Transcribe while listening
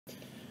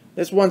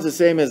This one's the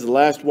same as the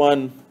last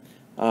one.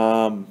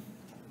 From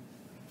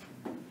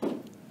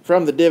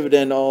the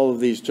dividend, all of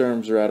these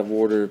terms are out of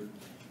order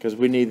because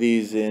we need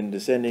these in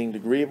descending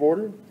degree of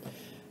order.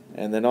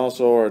 And then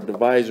also our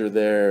divisor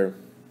there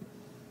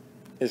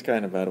is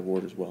kind of out of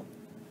order as well.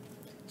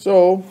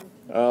 So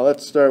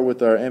let's start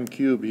with our m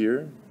cubed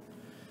here.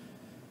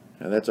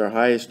 That's our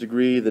highest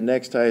degree. The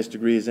next highest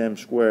degree is m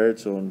squared,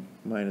 so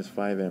minus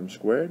 5m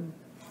squared.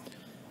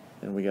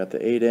 And we got the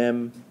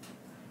 8m,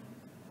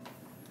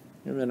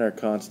 and then our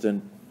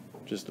constant,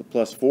 just a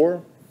plus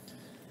 4.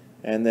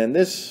 And then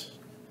this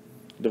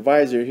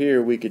divisor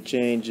here we could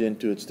change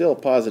into, it's still a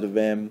positive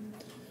m,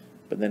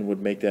 but then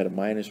would make that a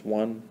minus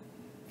 1.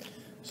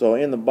 So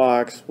in the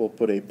box we'll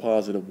put a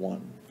positive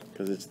 1,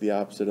 because it's the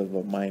opposite of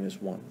a minus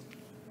 1.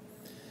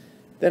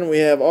 Then we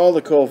have all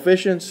the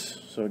coefficients.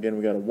 So again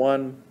we got a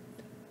 1,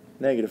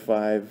 negative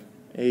 5,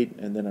 8,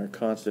 and then our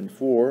constant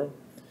 4.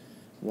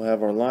 We'll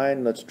have our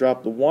line. Let's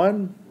drop the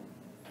 1.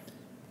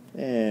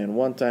 And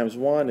 1 times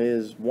 1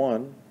 is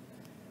 1.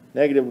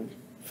 Negative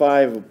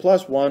 5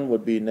 plus 1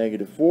 would be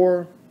negative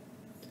 4.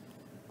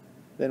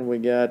 Then we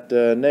got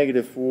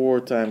negative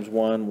 4 times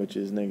 1, which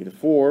is negative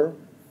 4.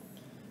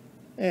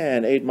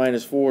 And 8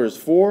 minus 4 is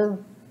 4.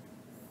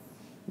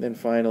 Then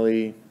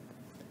finally,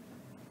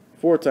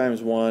 4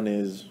 times 1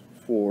 is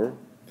 4.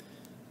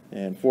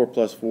 And 4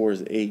 plus 4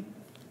 is 8.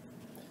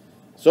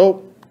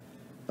 So,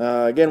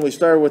 again, we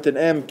start with an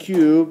m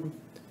cubed.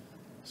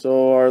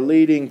 So our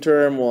leading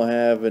term will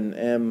have an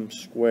m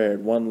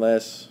squared, one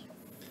less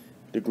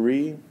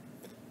degree.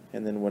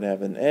 And then we'll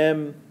have an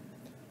m.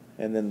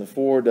 And then the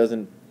 4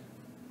 doesn't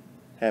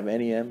have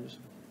any m's.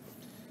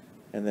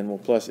 And then we'll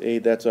plus 8.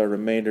 That's our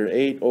remainder.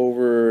 8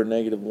 over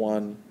negative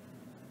 1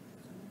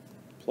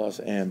 plus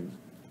m.